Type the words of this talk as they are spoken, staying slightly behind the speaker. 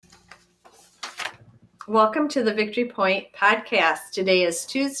Welcome to the Victory Point podcast. Today is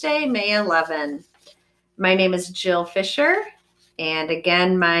Tuesday, May 11. My name is Jill Fisher, and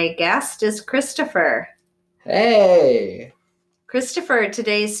again, my guest is Christopher. Hey! Christopher,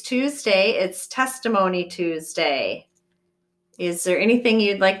 today's Tuesday. It's Testimony Tuesday. Is there anything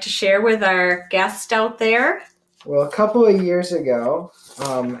you'd like to share with our guest out there? Well, a couple of years ago,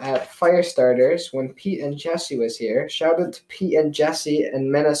 at Firestarters, when Pete and Jesse was here, shout out to Pete and Jesse in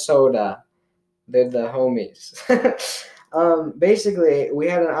Minnesota. They're the homies. Basically, we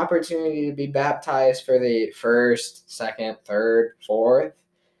had an opportunity to be baptized for the first, second, third, fourth.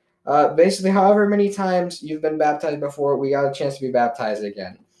 Basically, however many times you've been baptized before, we got a chance to be baptized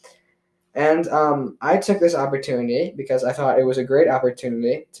again. And I took this opportunity because I thought it was a great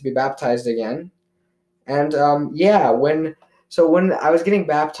opportunity to be baptized again. And when I was getting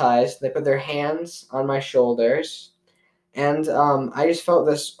baptized, they put their hands on my shoulders, and I just felt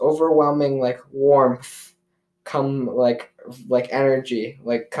this overwhelming warmth come like energy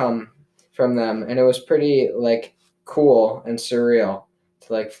come from them, and it was pretty cool and surreal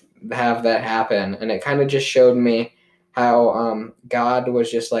to have that happen, and it kind of just showed me how God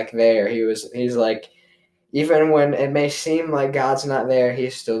was just there. He's even when it may seem like God's not there,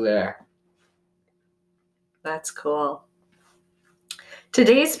 he's still there. That's cool.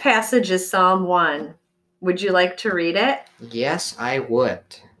 Today's passage is Psalm 1. Would you like to read it? Yes, I would.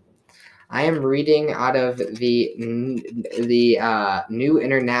 I am reading out of the New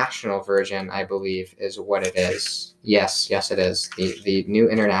International Version, I believe, is what it is. Yes, it is. The New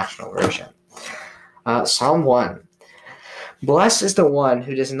International Version. Psalm 1. Blessed is the one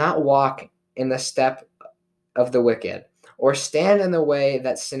who does not walk in the step of the wicked, or stand in the way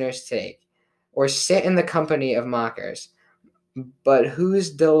that sinners take, or sit in the company of mockers, but whose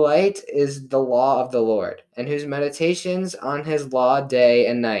delight is the law of the Lord, and whose meditations on his law day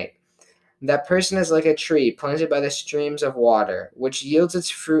and night. That person is like a tree planted by the streams of water, which yields its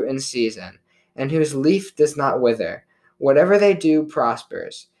fruit in season, and whose leaf does not wither. Whatever they do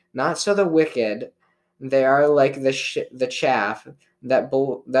prospers. Not so the wicked; they are like the chaff that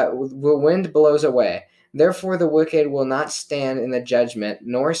the wind blows away. Therefore the wicked will not stand in the judgment,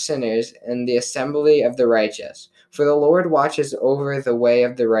 nor sinners in the assembly of the righteous. For the Lord watches over the way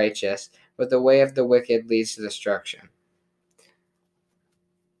of the righteous, but the way of the wicked leads to destruction.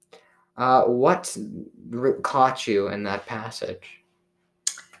 What caught you in that passage?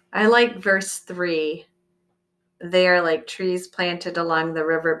 I like verse 3. They are like trees planted along the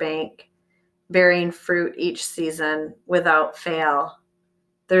riverbank, bearing fruit each season without fail.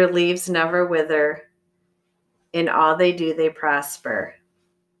 Their leaves never wither. In all they do, they prosper.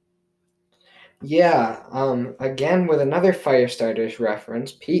 Yeah, again with another Firestarters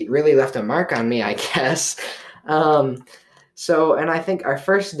reference. Pete really left a mark on me, I guess. And I think our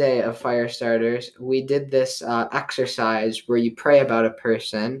first day of Firestarters, we did this exercise where you pray about a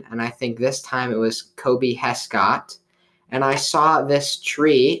person, and I think this time it was Kobe Hescott, and I saw this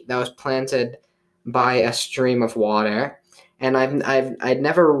tree that was planted by a stream of water, and I'd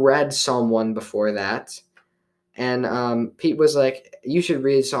never read Psalm 1 before that. And Pete was like, you should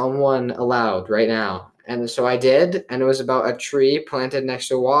read Psalm 1 aloud right now. And so I did, and it was about a tree planted next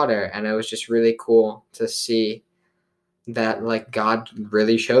to water. And it was just really cool to see that God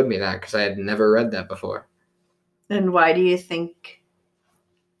really showed me that, because I had never read that before. And why do you think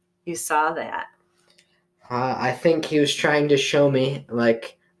you saw that? I think he was trying to show me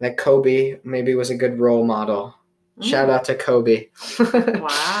that Kobe maybe was a good role model. Shout out to Kobe.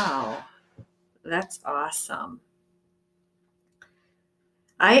 Wow. That's awesome.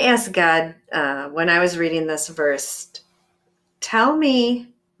 I asked God when I was reading this verse, tell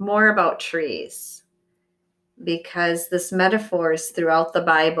me more about trees, because this metaphor is throughout the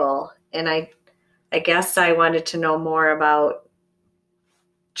Bible, and I guess I wanted to know more about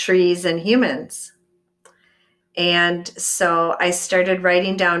trees and humans. And so I started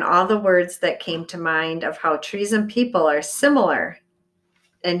writing down all the words that came to mind of how trees and people are similar.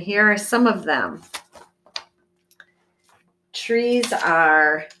 And here are some of them. Trees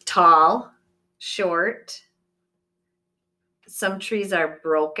are tall, short. Some trees are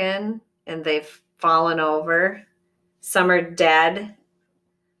broken and they've fallen over. Some are dead.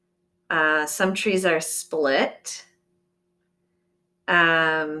 Some trees are split.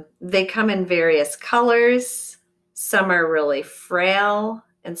 They come in various colors. Some are really frail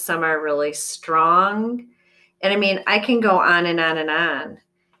and some are really strong. And I mean, I can go on and on and on.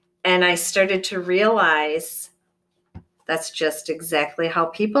 And I started to realize that's just exactly how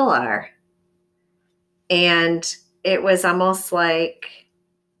people are. And it was almost like,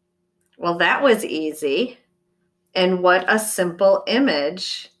 well, that was easy. And what a simple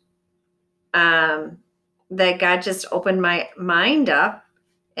image that God just opened my mind up,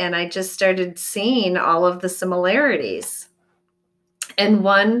 and I just started seeing all of the similarities. And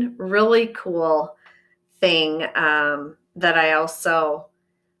one really cool thing that I also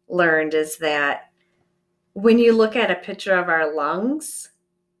learned is that when you look at a picture of our lungs,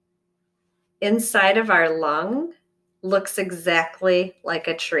 inside of our lung looks exactly like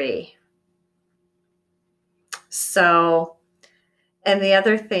a tree. So, and the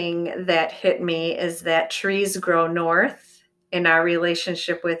other thing that hit me is that trees grow north in our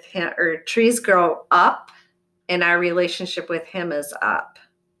relationship with Him, or trees grow up and our relationship with Him is up.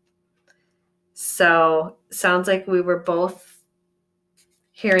 So, sounds like we were both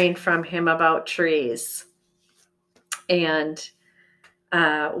hearing from Him about trees. And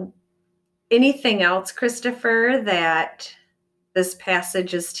anything else, Christopher, that this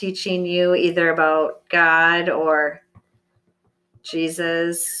passage is teaching you either about God or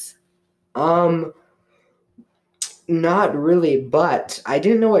Jesus? Not really, but I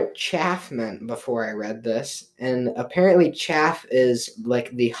didn't know what chaff meant before I read this. And apparently chaff is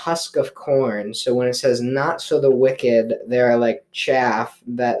like the husk of corn. So when it says not so the wicked, they're like chaff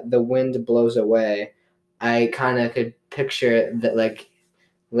that the wind blows away. I kind of could picture that, like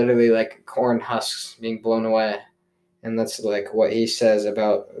literally like corn husks being blown away. And that's like what he says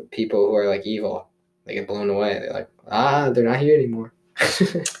about people who are like evil. They get blown away. They're like, they're not here anymore.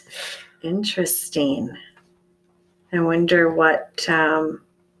 Interesting. I wonder what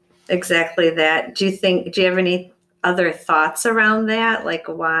exactly that. Do you have any other thoughts around that? Like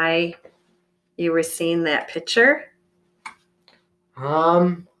why you were seeing that picture?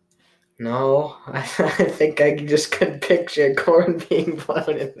 No. I think I just could picture corn being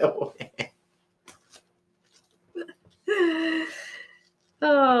blown in the wind.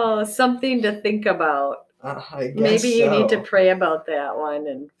 Oh, something to think about. I guess Maybe you need to so. pray about that one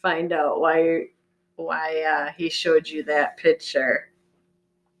and find out why he showed you that picture.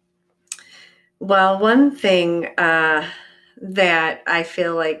 Well, one thing that I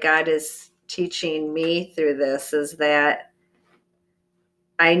feel like God is teaching me through this is that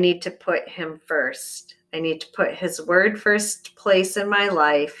I need to put Him first. I need to put His word first place in my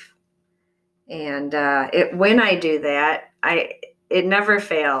life. And when I do that, it never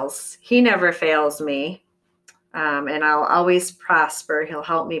fails. He never fails me. And I'll always prosper. He'll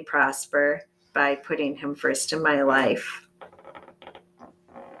help me prosper by putting Him first in my life.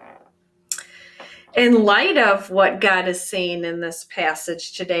 In light of what God is saying in this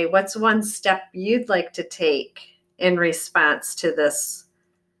passage today, what's one step you'd like to take in response to this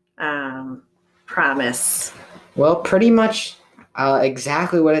promise? Well, pretty much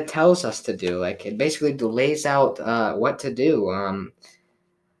exactly what it tells us to do. Like it basically lays out what to do,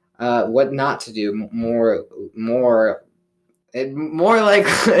 what not to do. More like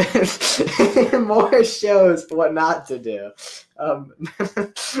more shows what not to do.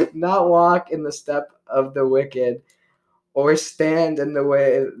 Not walk in the step of the wicked, or stand in the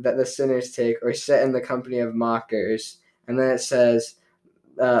way that the sinners take, or sit in the company of mockers. And then it says,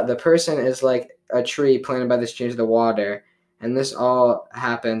 the person is like a tree planted by the streams of the water. And this all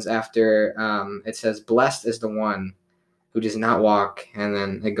happens after it says, blessed is the one who does not walk. And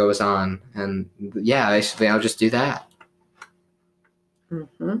then it goes on. And yeah, basically, I'll just do that.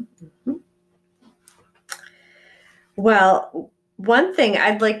 Mm-hmm. Mm-hmm. Well, one thing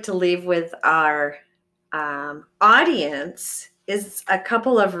I'd like to leave with our audience is a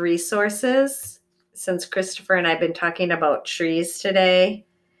couple of resources, since Christopher and I have been talking about trees today.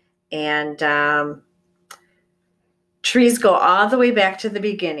 And trees go all the way back to the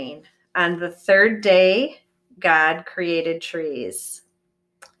beginning. On the third day, God created trees,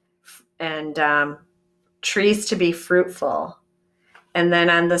 and trees to be fruitful. And then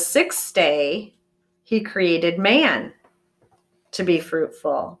on the sixth day, He created man to be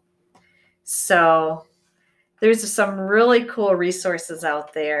fruitful. So there's some really cool resources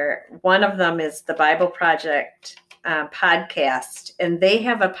out there. One of them is the Bible Project podcast, and they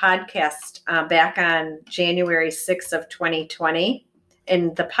have a podcast back on January 6th of 2020.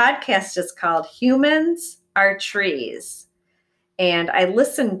 And the podcast is called Humans Are Trees. And I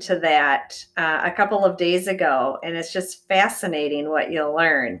listened to that a couple of days ago, and it's just fascinating what you'll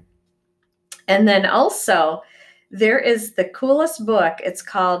learn. And then also, there is the coolest book. It's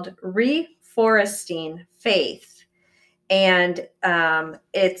called Reforesting Faith. And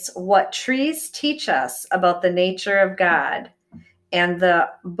it's what trees teach us about the nature of God. And the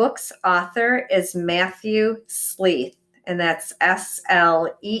book's author is Matthew Sleeth, and that's Sleeth.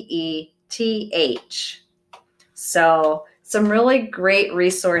 So some really great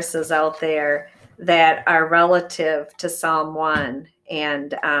resources out there that are relative to Psalm 1.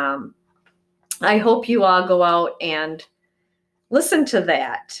 And I hope you all go out and listen to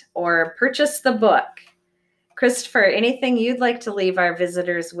that or purchase the book. Christopher, anything you'd like to leave our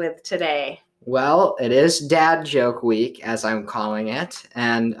visitors with today? Well, it is Dad Joke Week, as I'm calling it.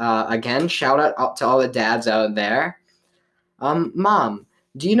 And again, shout out to all the dads out there. Mom,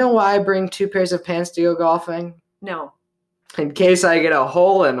 do you know why I bring 2 pairs of pants to go golfing? No. In case I get a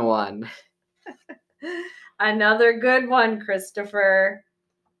hole in one. Another good one, Christopher.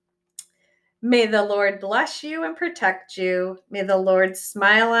 May the Lord bless you and protect you. May the Lord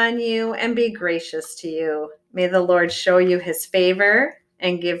smile on you and be gracious to you. May the Lord show you his favor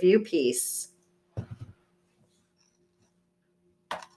and give you peace.